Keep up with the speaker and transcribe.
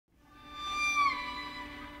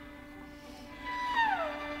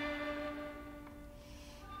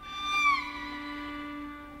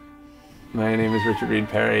My name is Richard Reed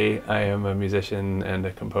Parry. I am a musician and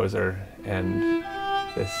a composer, and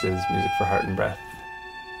this is Music for Heart and Breath.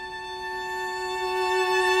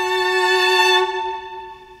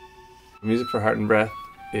 Music for Heart and Breath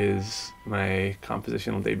is my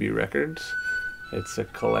compositional debut record. It's a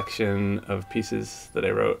collection of pieces that I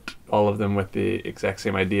wrote, all of them with the exact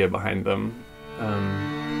same idea behind them.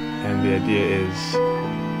 And the idea is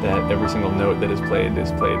that every single note that is played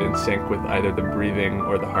in sync with either the breathing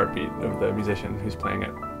or the heartbeat of the musician who's playing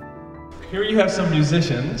it. Here you have some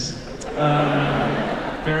musicians,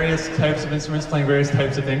 various types of instruments playing various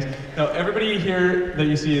types of things. Now everybody here that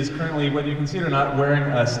you see is currently, whether you can see it or not, wearing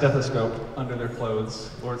a stethoscope under their clothes,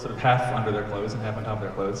 or sort of half under their clothes and half on top of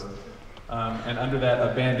their clothes. And under that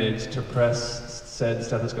a bandage to press said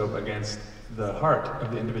stethoscope against the heart of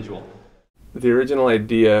the individual. The original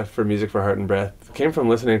idea for Music for Heart and Breath came from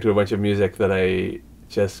listening to a bunch of music that I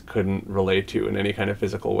just couldn't relate to in any kind of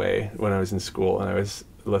physical way when I was in school, and I was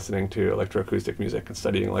listening to electroacoustic music and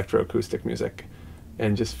studying electroacoustic music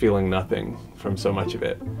and just feeling nothing from so much of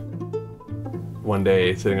it. One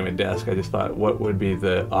day, sitting at my desk, I just thought, what would be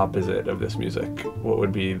the opposite of this music? What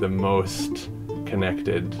would be the most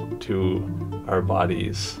connected to our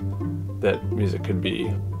bodies that music could be?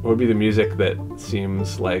 What would be the music that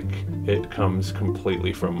seems like it comes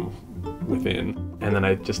completely from within? And then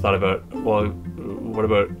I just thought about, well, what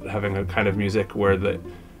about having a kind of music where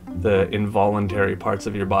the involuntary parts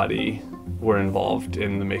of your body were involved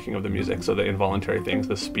in the making of the music? So the involuntary things,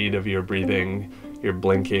 the speed of your breathing, your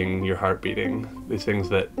blinking, your heart beating, these things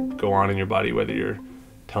that go on in your body whether you're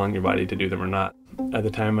telling your body to do them or not. At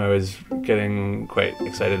the time I was getting quite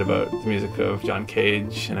excited about the music of John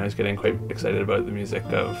Cage, and I was getting quite excited about the music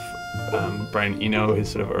of Brian Eno, his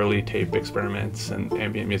sort of early tape experiments and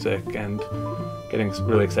ambient music, and getting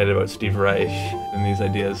really excited about Steve Reich and these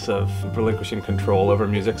ideas of relinquishing control over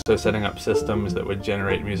music, so setting up systems that would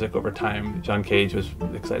generate music over time. John Cage was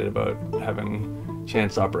excited about having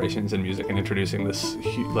chance operations in music and introducing this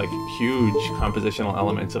huge compositional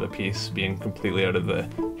elements of a piece being completely out of the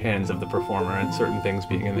hands of the performer and certain things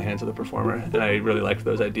being in the hands of the performer. And I really liked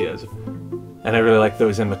those ideas. And I really like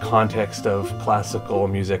those in the context of classical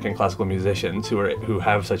music and classical musicians who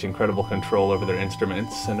have such incredible control over their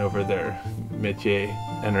instruments and over their métier,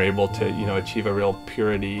 and are able to, you know, achieve a real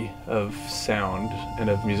purity of sound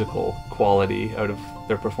and of musical quality out of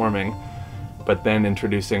their performing, but then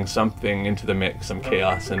introducing something into the mix, some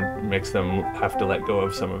chaos, and makes them have to let go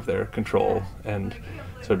of some of their control. And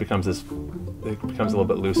so it becomes a little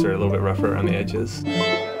bit looser, a little bit rougher on the edges.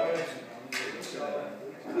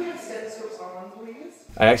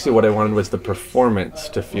 What I wanted was the performance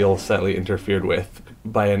to feel slightly interfered with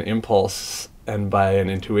by an impulse and by an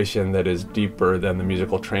intuition that is deeper than the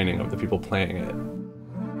musical training of the people playing it.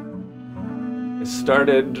 I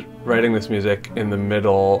started writing this music in the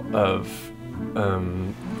middle of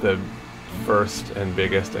the first and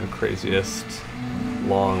biggest and craziest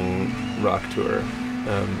long rock tour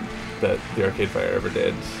that the Arcade Fire ever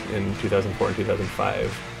did in 2004 and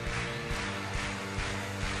 2005.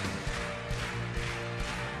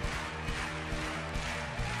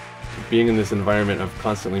 Being in this environment of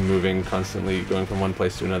constantly moving, constantly going from one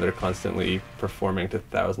place to another, constantly performing to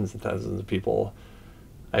thousands and thousands of people,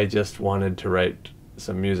 I just wanted to write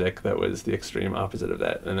some music that was the extreme opposite of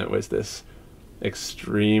that. And it was this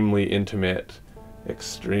extremely intimate,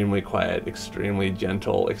 extremely quiet, extremely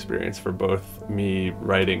gentle experience for both me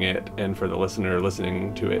writing it and for the listener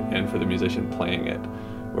listening to it and for the musician playing it,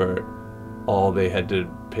 where all they had to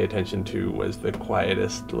pay attention to was the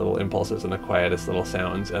quietest little impulses and the quietest little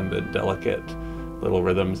sounds and the delicate little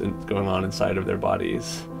rhythms going on inside of their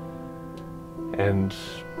bodies, and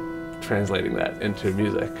translating that into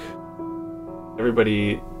music.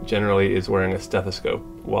 Everybody generally is wearing a stethoscope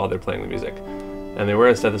while they're playing the music, and they wear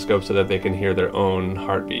a stethoscope so that they can hear their own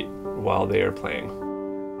heartbeat while they are playing.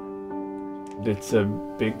 It's a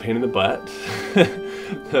big pain in the butt.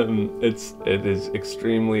 It is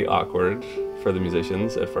extremely awkward for the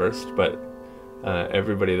musicians at first, but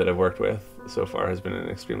everybody that I've worked with so far has been an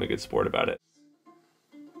extremely good sport about it.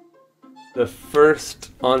 The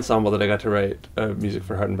first ensemble that I got to write a Music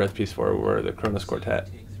for Heart and Breath piece for were the Kronos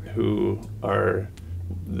Quartet, who are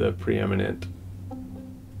the preeminent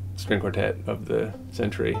string quartet of the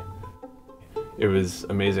century. It was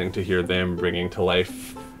amazing to hear them bringing to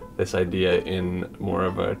life this idea in more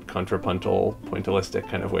of a contrapuntal, pointillistic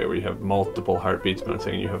kind of way, where you have multiple heartbeats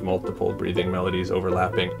bouncing and you have multiple breathing melodies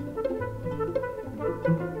overlapping.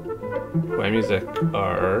 yMusic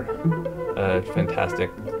are a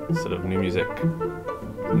fantastic sort of new music,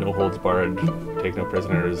 no holds barred, take no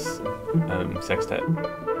prisoners sextet.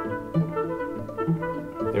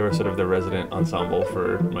 They they were sort of the resident ensemble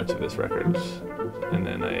for much of this record, and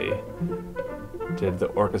then I did the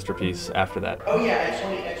orchestra piece after that. Oh yeah, at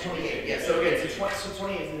 28. Yeah. So again, so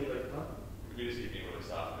 28 is gonna be like, huh? We just keep being really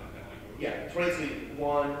soft and like. Yeah. 28 is gonna be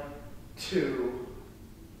 1, 2,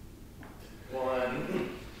 1,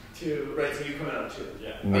 2. Right. So you come in on 2.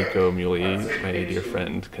 Yeah. Nico Muhly, my dear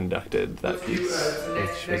friend, conducted that piece,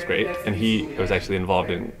 which was great. And he was actually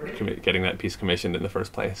involved in getting that piece commissioned in the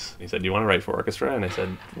first place. He said, "Do you want to write for orchestra?" And I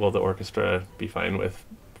said, "Will the orchestra be fine with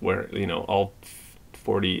all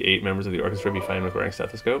 48 members of the orchestra be fine with wearing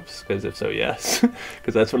stethoscopes? Because if so, yes,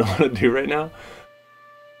 because that's what I want to do right now."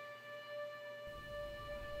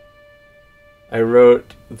 I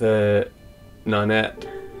wrote the nonette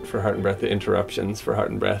for Heart and Breath, the interruptions for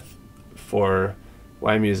Heart and Breath, for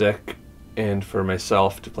yMusic, and for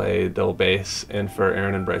myself to play double bass, and for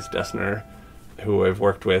Aaron and Bryce Dessner, who I've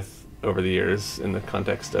worked with over the years in the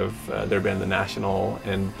context of their band The National,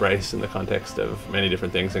 and Bryce in the context of many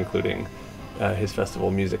different things, including his festival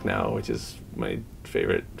Music Now, which is my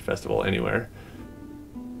favorite festival anywhere.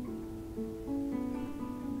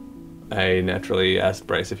 I naturally asked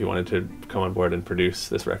Bryce if he wanted to come on board and produce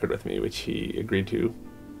this record with me, which he agreed to.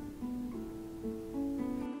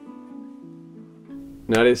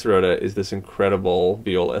 Nadia Sirota is this incredible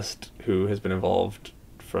violist who has been involved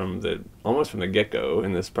almost from the get-go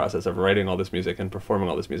in this process of writing all this music and performing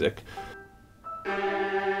all this music.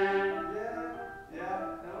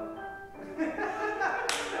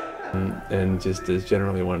 And just is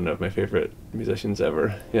generally one of my favorite musicians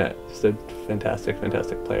ever. Yeah, just a fantastic,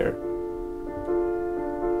 fantastic player.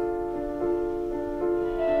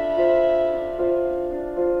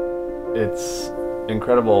 It's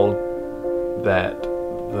incredible that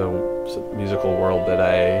the musical world that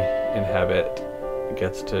I inhabit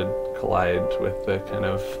gets to collide with the kind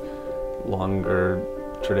of longer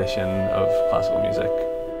tradition of classical music.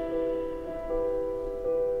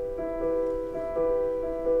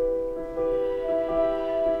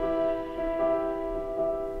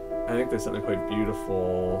 I think there's something quite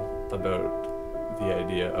beautiful about the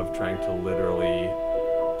idea of trying to literally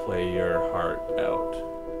play your heart out.